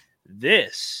there.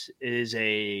 This is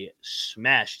a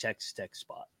smash Texas Tech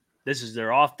spot.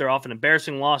 They're off an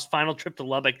embarrassing loss. Final trip to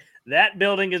Lubbock. That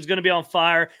building is going to be on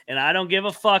fire, and I don't give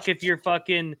a fuck if you're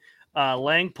fucking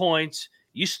laying points.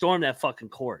 You storm that fucking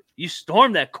court. You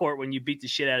storm that court when you beat the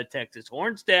shit out of Texas.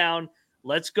 Horns down.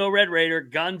 Let's go, Red Raider.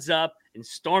 Guns up and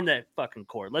storm that fucking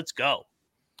court. Let's go.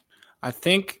 I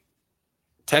think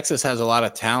Texas has a lot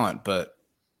of talent, but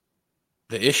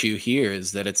the issue here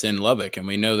is that it's in Lubbock, and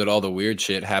we know that all the weird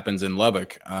shit happens in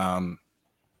Lubbock. That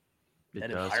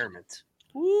environment.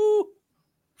 Woo.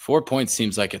 4 points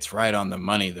seems like it's right on the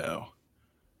money, though.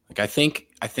 Like, I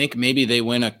think maybe they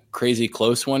win a crazy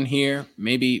close one here.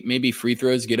 Maybe free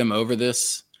throws get them over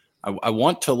this. I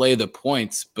want to lay the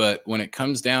points, but when it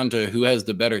comes down to who has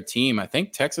the better team, I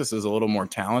think Texas is a little more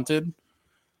talented.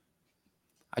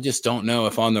 I just don't know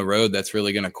if on the road that's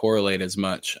really going to correlate as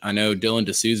much. I know Dylan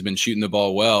Dessou's been shooting the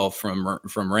ball well from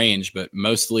range, but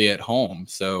mostly at home.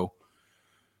 So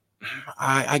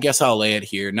I guess I'll lay it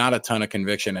here. Not a ton of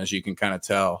conviction, as you can kind of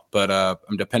tell, but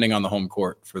I'm depending on the home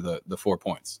court for the 4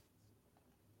 points.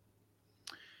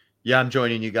 Yeah, I'm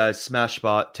joining you guys. Smash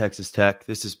spot, Texas Tech.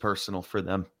 This is personal for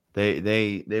them.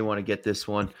 They want to get this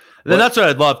one. And then that's what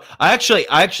I'd love. I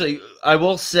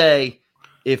will say,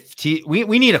 if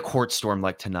we need a court storm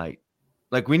like tonight.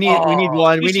 Like we need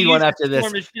one after this.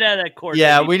 Storm the shit out of that court.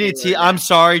 Yeah, we need I'm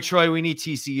sorry, Troy. We need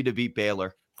TCU to beat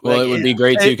Baylor. Well, it would be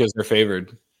great too because they're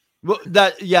favored. Well,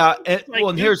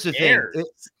 and here's the thing.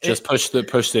 Just push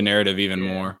the narrative even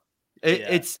more.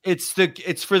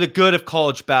 It's for the good of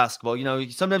college basketball. You know,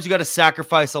 sometimes you got to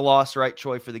sacrifice a loss, right,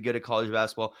 Troy, for the good of college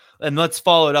basketball. And let's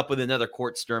follow it up with another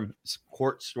court storm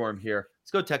here.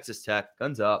 Let's go Texas Tech.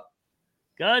 Guns up.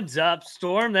 Guns up.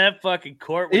 Storm that fucking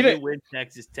court when you win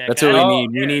Texas Tech. That's what we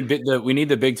need. We need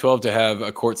the Big 12 to have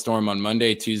a court storm on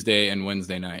Monday, Tuesday, and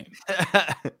Wednesday night.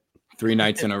 3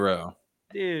 nights in a row.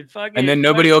 Dude, fucking. And then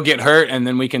nobody will get hurt, and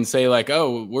then we can say, like,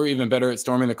 oh, we're even better at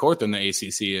storming the court than the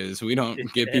ACC is. We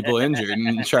don't get people injured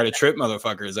and try to trip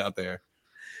motherfuckers out there.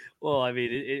 Well, I mean,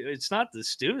 it's not the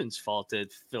student's fault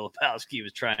that Filipowski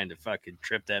was trying to fucking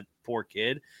trip that poor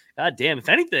kid. God damn. If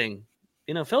anything,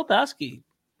 Filipowski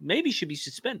maybe should be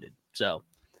suspended. So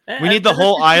we need the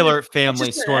whole Eilert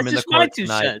family storming the court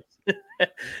tonight.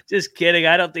 Just kidding.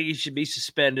 I don't think he should be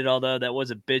suspended, although that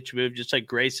was a bitch move, just like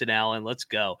Grayson Allen. Let's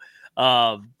go.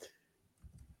 All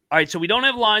right, so we don't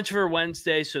have lines for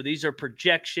Wednesday, so these are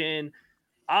projection.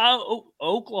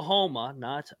 Oklahoma,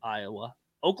 not Iowa.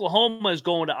 Oklahoma is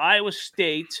going to Iowa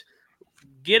State,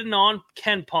 getting on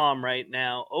Ken Palm right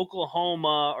now.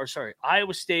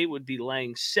 Iowa State would be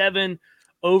laying 7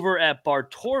 over at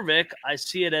Bartorvik. I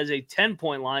see it as a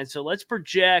 10-point line, so let's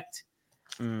project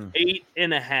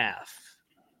 8.5.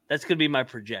 That's going to be my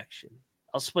projection.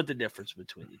 I'll split the difference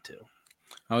between the two.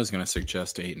 I was going to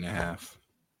suggest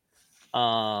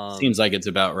 8.5. Seems like it's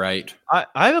about right. I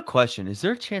have a question. Is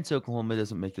there a chance Oklahoma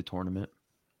doesn't make the tournament?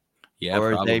 Yeah,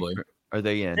 or probably. Are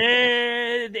they in?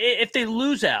 If they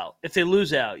lose out, yeah. If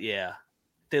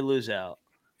they lose out.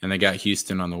 And they got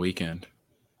Houston on the weekend.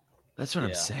 That's what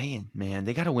I'm saying, man.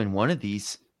 They got to win one of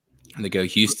these. And they go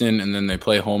Houston, and then they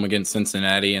play home against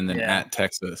Cincinnati, and then at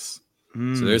Texas.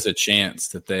 So there's a chance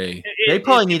that they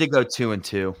probably need to go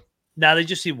 2-2. No, they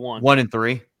just need 1.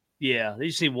 1-3. Yeah, they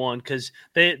just need 1 because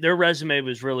their resume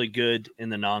was really good in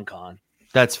the non-con.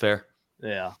 That's fair.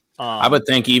 Yeah. I would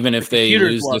think even if they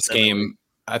lose this game,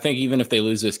 I think even if they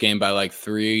lose this game by like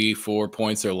 3-4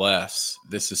 points or less,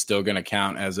 this is still going to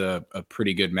count as a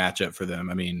pretty good matchup for them.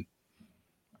 I mean,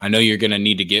 I know you're going to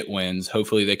need to get wins.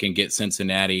 Hopefully they can get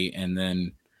Cincinnati and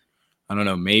then, I don't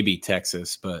know, maybe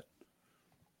Texas, but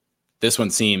this one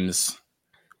seems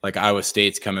like Iowa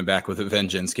State's coming back with a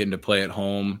vengeance, getting to play at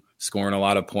home, scoring a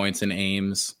lot of points in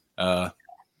Ames. I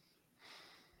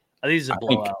think it's a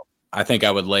blowout. I think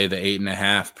I would lay the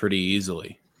 8.5 pretty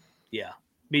easily. Yeah,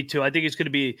 me too. I think it's going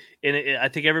to be, and I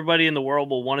think everybody in the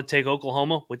world will want to take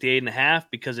Oklahoma with the 8.5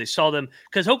 because they saw them.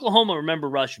 Because Oklahoma, remember,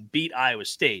 Rush beat Iowa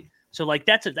State, so like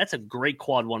that's a great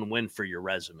quad 1 win for your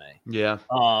resume. Yeah.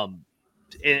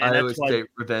 And Iowa State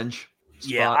revenge.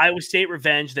 Yeah, Iowa State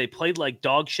revenge. They played like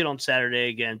dog shit on Saturday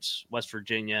against West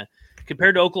Virginia.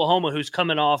 Compared to Oklahoma, who's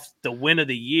coming off the win of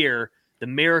the year, the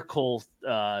miracle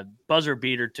buzzer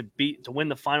beater to win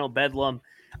the final Bedlam.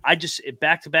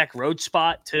 Back-to-back road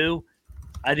spot too.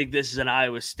 I think this is an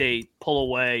Iowa State pull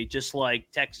away, just like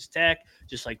Texas Tech,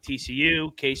 just like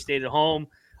TCU, K-State at home.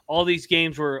 All these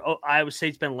games where Iowa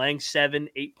State's been laying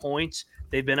 7-8 points,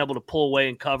 they've been able to pull away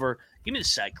and cover. Give me the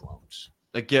Cyclones.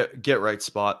 A get right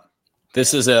spot.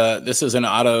 This is an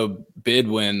auto bid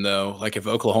win though. Like if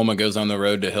Oklahoma goes on the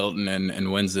road to Hilton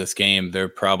and wins this game, they're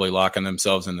probably locking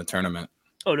themselves in the tournament.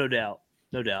 Oh, no doubt.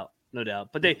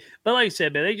 But like I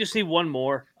said, man, they just need one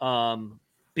more.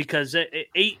 Because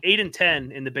 8 and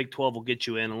 10 in the Big 12 will get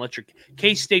you in, unless your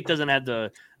K-State doesn't have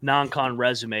the non-con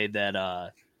resume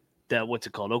that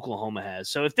Oklahoma has.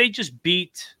 So if they just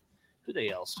beat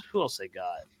who else they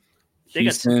got?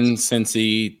 Houston,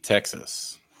 Cincy,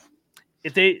 Texas.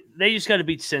 If they just got to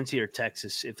beat Cincy or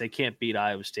Texas if they can't beat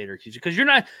Iowa State or Houston, because you're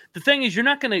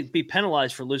not going to be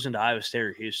penalized for losing to Iowa State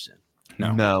or Houston.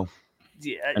 No.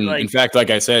 Yeah, in fact, like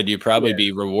I said, you'd probably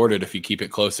be rewarded if you keep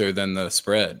it closer than the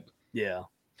spread. Yeah.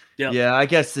 Yep. Yeah, I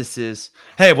guess this is.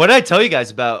 Hey, what did I tell you guys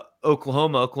about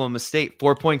Oklahoma State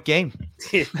 4-point game?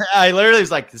 I literally was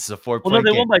like, "This is a 4-point." Well, no,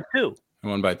 they game. won by 2. They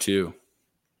won by 2.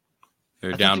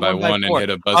 They're down by 1 and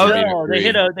hit a buzzer beater. Oh,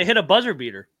 they hit a buzzer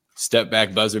beater. Step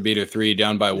back buzzer beater 3,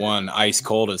 down by 1. Ice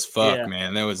cold as fuck,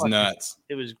 man. That was nuts.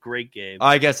 It was a great game.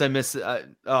 I guess I missed it.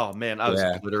 Oh man, I was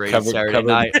obliterated Saturday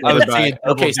night. I was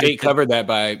seeing State covered that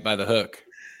by the hook.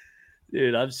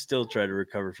 Dude, I'm still trying to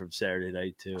recover from Saturday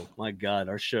night, too. My God,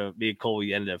 our show, me and Cole,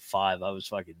 we ended at 5. I was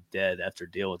fucking dead after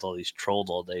dealing with all these trolls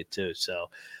all day, too. So,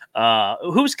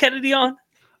 who was Kennedy on?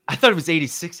 I thought it was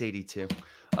 86, 82.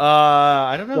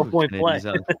 I don't know. 4-point play.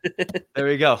 There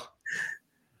we go.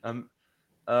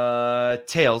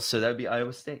 Tails, so that would be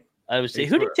Iowa State. Who did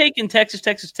you take in Texas?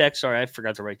 Texas Tech. Sorry, I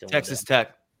forgot to write that Texas down.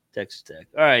 Tech. Texas Tech.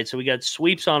 All right, so we got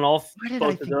sweeps on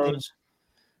both of those.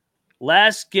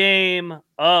 Last game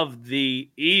of the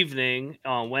evening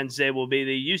on Wednesday will be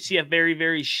the UCF very,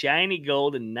 very shiny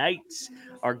Golden Knights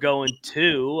are going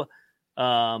to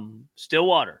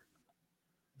Stillwater.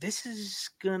 This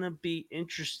is going to be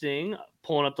interesting.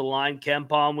 Pulling up the line,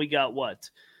 KenPom, we got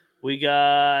what? We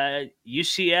got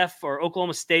UCF or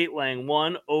Oklahoma State laying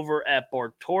 1 over at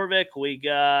Bortorvik. We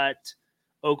got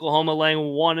Oklahoma laying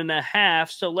 1.5.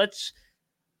 So let's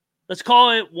call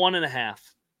it 1.5.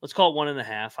 Let's call it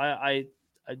 1.5. I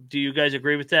do you guys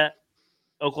agree with that?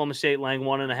 Oklahoma State laying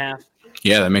 1.5.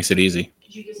 Yeah, that makes it easy.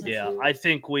 Yeah, I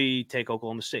think we take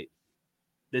Oklahoma State.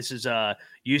 This is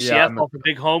UCF off a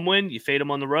big home win. You fade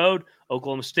them on the road.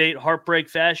 Oklahoma State heartbreak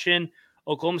fashion.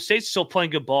 Oklahoma State's still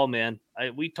playing good ball, man.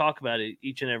 We talk about it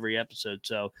each and every episode.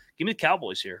 So give me the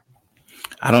Cowboys here.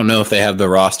 I don't know if they have the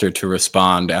roster to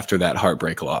respond after that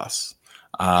heartbreak loss.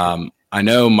 I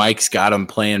know Mike's got them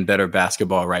playing better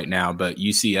basketball right now, but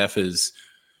UCF is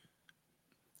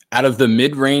out of the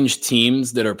mid-range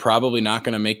teams that are probably not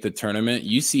going to make the tournament.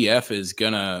 UCF is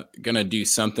gonna do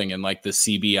something in like the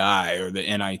CBI or the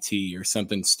NIT or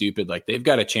something stupid. Like they've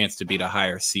got a chance to beat a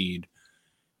higher seed.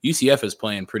 UCF is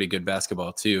playing pretty good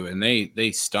basketball too, and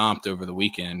they stomped over the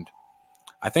weekend.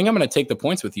 I think I'm going to take the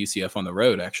points with UCF on the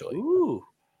road, actually. Ooh.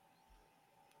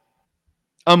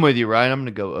 I'm with you, Ryan. I'm going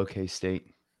to go OK State.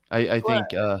 I think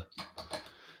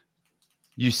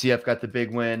UCF got the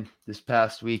big win this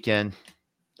past weekend.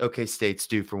 OK State's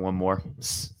due for one more.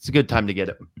 It's a good time to get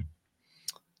it.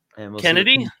 And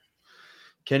Kennedy?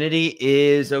 Kennedy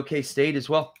is OK State as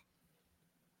well.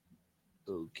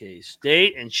 OK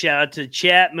State. And shout out to the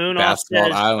chat. Moon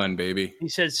Basketball Island, baby. He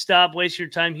said, stop wasting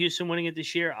your time. Houston winning it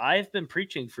this year. I've been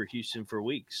preaching for Houston for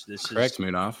weeks. Correct,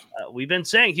 Moonoff. We've been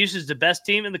saying Houston's the best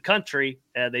team in the country.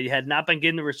 They had not been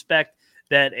getting the respect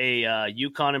that a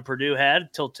UConn and Purdue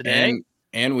had till today.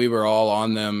 And we were all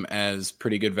on them as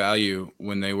pretty good value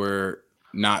when they were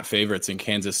not favorites, and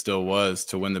Kansas still was,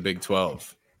 to win the Big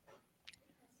 12.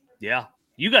 Yeah.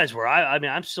 You guys were. I mean,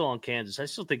 I'm still on Kansas. I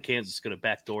still think Kansas is going to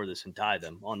backdoor this and tie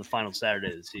them on the final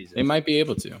Saturday of the season. They might be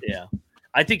able to. Yeah.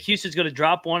 I think Houston's going to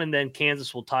drop one, and then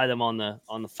Kansas will tie them on the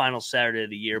final Saturday of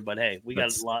the year. But, hey, we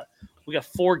got a lot. We got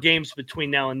 4 games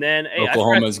between now and then. Hey,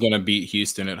 Oklahoma's going to beat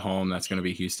Houston at home. That's going to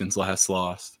be Houston's last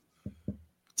loss.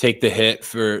 Take the hit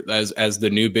for as the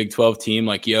new Big 12 team.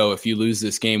 Like, yo, if you lose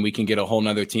this game, we can get a whole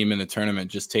nother team in the tournament.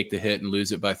 Just take the hit and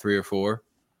lose it by 3 or 4.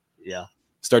 Yeah.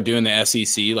 Start doing the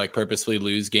SEC, like purposely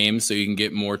lose games so you can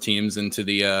get more teams into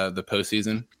the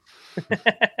postseason.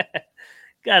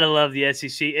 Gotta love the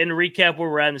SEC. In recap, where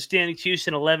we're at in the standings,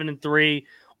 Houston 11-3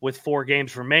 with 4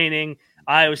 games remaining.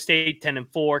 Iowa State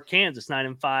 10-4, Kansas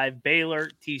 9-5,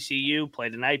 Baylor, TCU play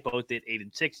tonight, both at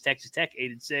 8-6, Texas Tech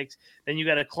 8-6. Then you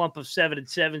got a clump of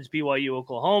 7-7s, BYU,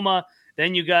 Oklahoma.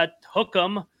 Then you got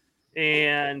Hook'em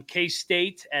and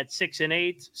K-State at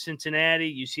 6-8,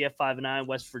 Cincinnati, UCF 5-9,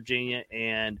 West Virginia,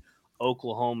 and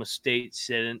Oklahoma State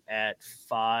sitting at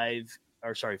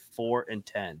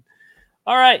 4-10.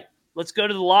 All right, let's go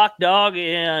to the lock, dog,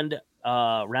 and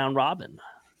round robin.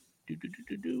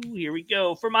 Here we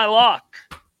go for my lock.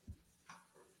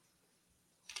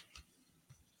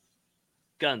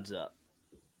 Guns up.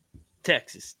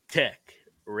 Texas Tech,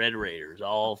 Red Raiders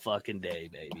all fucking day,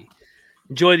 baby.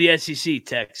 Enjoy the SEC,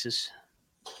 Texas.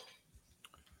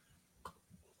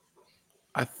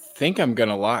 I think I'm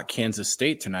gonna lock Kansas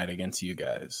State tonight against you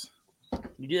guys.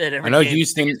 You do that every I know game.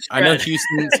 Houston. I know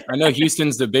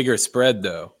Houston's the bigger spread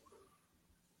though.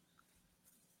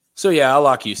 So yeah, I'll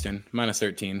lock Houston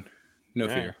 -13. No All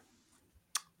fear. right.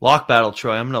 Lock battle,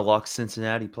 Troy. I'm going to lock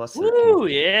Cincinnati plus 13. Woo,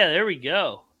 yeah, there we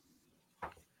go.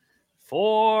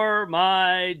 For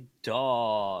my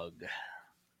dog.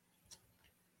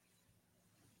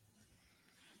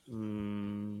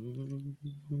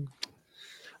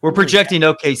 We're projecting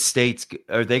OK State's.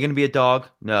 Are they going to be a dog?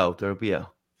 No, there'll be a.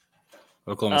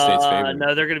 Oklahoma State's favorite.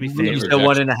 No, they're going to be You favored. said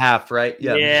 1.5, right?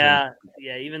 Yeah.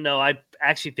 Even though I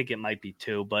actually think it might be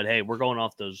 2, but hey, we're going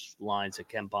off those lines that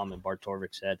Ken Palm and Bart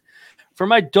Torvik said. For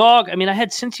my dog, I mean, I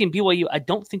had Cincy and BYU. I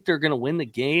don't think they're going to win the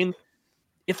game.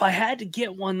 If I had to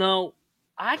get one, though,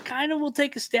 I kind of will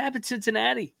take a stab at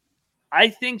Cincinnati. I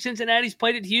think Cincinnati's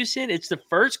played at Houston. It's the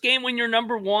first game when you're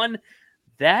number one.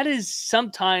 That is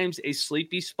sometimes a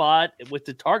sleepy spot with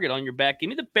the target on your back. Give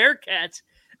me the Bearcats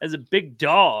as a big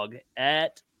dog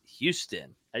at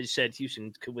Houston. I just said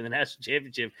Houston could win the national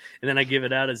championship, and then I give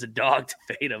it out as a dog to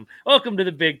fade them. Welcome to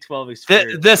the Big 12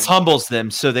 experience. This humbles them,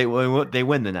 so they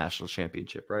win the national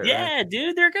championship, right? Yeah, right?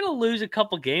 dude, they're going to lose a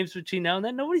couple games between now and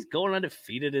then. Nobody's going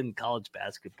undefeated in college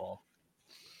basketball.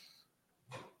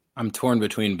 I'm torn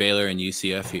between Baylor and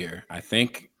UCF here. I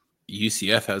think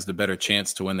UCF has the better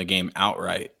chance to win the game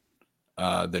outright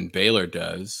than Baylor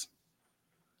does.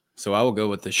 So I will go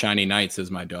with the Shiny Knights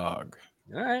as my dog.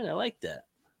 All right, I like that.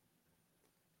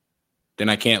 Then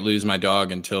I can't lose my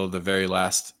dog until the very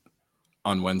last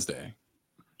on Wednesday.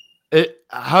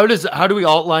 How do we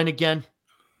outline again?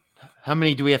 How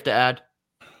many do we have to add?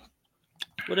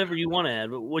 Whatever you want to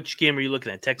add. Which game are you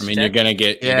looking at? Texas I mean, Tech? you're gonna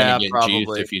get probably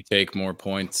juiced if you take more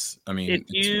points. I mean, If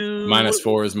you-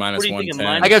 -4 is what are you thinking,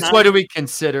 -110. I guess Nine? what do we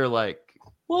consider like?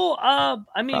 Well,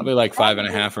 I mean, Probably like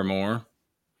 5.5 or more.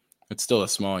 It's still a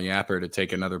small yapper to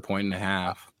take another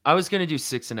 1.5. I was going to do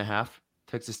 6.5.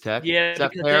 Texas Tech. Yeah, Is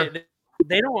that because fair?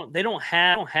 they don't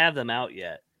have them out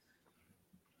yet.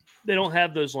 They don't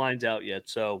have those lines out yet.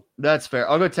 So That's fair.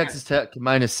 I'll go Texas Tech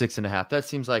 -6.5. That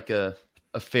seems like a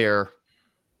fair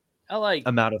I like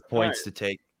amount of points right. to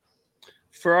take.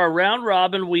 For our round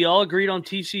robin, we all agreed on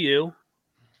TCU.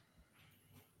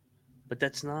 But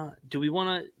that's not. Do we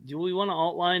want to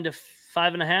outline to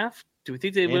 5.5? Do we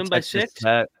think they win by Texas 6?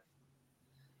 Tech,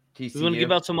 We want to give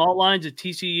TCU. out some outlines of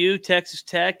TCU, Texas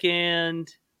Tech,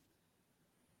 and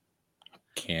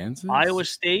Kansas? Iowa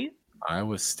State.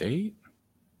 Iowa State?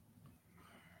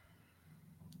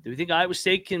 Do we think Iowa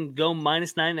State can go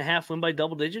 -9.5, win by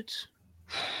double digits?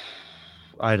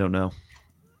 I don't know.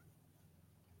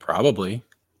 Probably.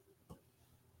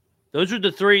 Those were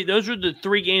the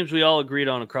three games we all agreed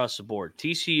on across the board: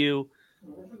 TCU,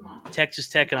 Texas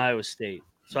Tech, and Iowa State.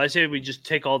 So I say we just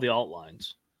take all the alt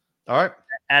lines, All right.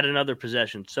 add another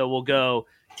possession. So we'll go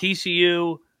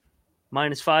TCU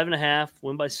 -5.5,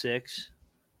 win by 6.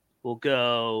 We'll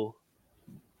go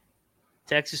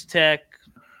Texas Tech.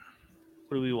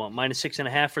 What do we want?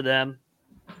 -6.5 for them.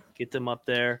 Get them up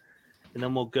there. And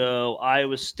then we'll go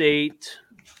Iowa State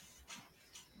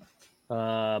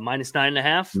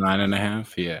 -9.5.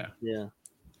 9.5, yeah. Yeah.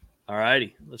 All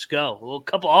righty. Let's go. A little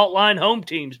couple outline home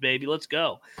teams, baby. Let's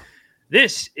go.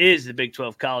 This is the Big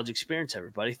 12 College Experience,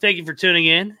 everybody. Thank you for tuning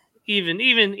in.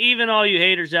 Even all you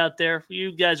haters out there,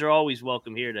 you guys are always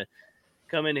welcome here to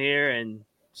come in here and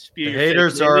spew The your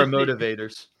haters fake are our news.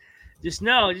 motivators. Just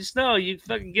know, you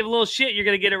fucking give a little shit, you're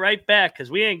going to get it right back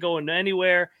because we ain't going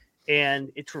anywhere.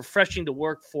 And it's refreshing to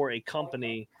work for a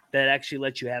company that actually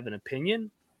lets you have an opinion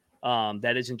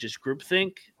that isn't just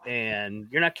groupthink, and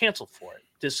you're not canceled for it.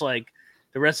 Just like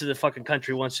the rest of the fucking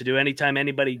country wants to do anytime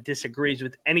anybody disagrees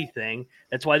with anything.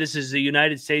 That's why this is the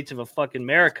United States of a fucking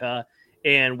America,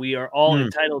 and we are all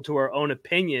entitled to our own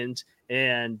opinions,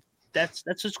 and that's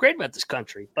what's great about this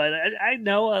country. But I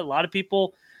know a lot of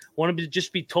people want to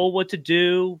just be told what to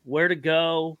do, where to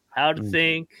go, how to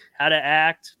think, how to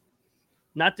act.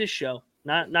 Not this show.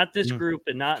 Not this group,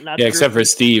 and not Yeah, except for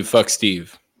Steve. Fuck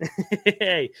Steve.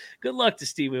 Hey, good luck to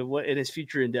Steve in his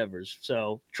future endeavors.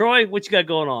 So, Troy, what you got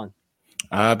going on?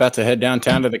 About to head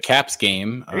downtown to the Caps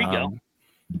game. There you go.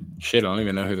 Shit, I don't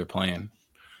even know who they're playing.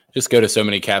 Just go to so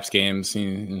many Caps games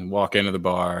and walk into the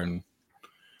bar. And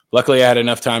luckily, I had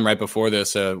enough time right before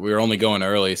this. We were only going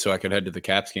early, so I could head to the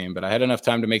Caps game. But I had enough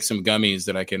time to make some gummies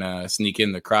that I can sneak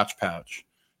in the crotch pouch,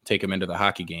 take them into the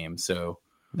hockey game. So,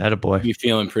 attaboy. Be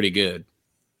feeling pretty good.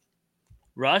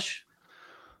 Rush?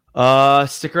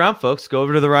 Stick around, folks. Go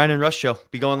over to the Ryan and Rush show.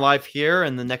 Be going live here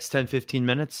in the next 10-15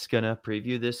 minutes. Gonna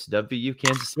preview this WU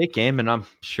Kansas State game, and I'm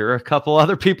sure a couple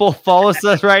other people follow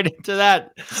us right into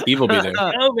that. Steve will be there.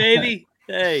 Oh, baby.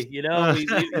 Hey, you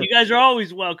guys are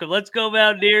always welcome. Let's go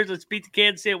Mountaineers. Let's beat the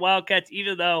Kansas State Wildcats,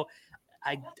 even though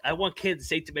I want Kansas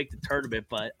State to make the tournament,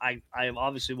 but I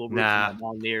obviously will root for the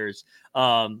Mountaineers.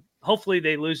 Hopefully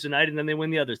they lose tonight and then they win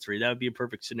the other three. That would be a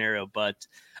perfect scenario. But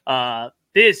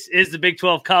this is the Big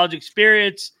 12 College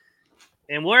Experience,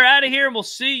 and we're out of here, and we'll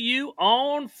see you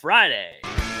on Friday.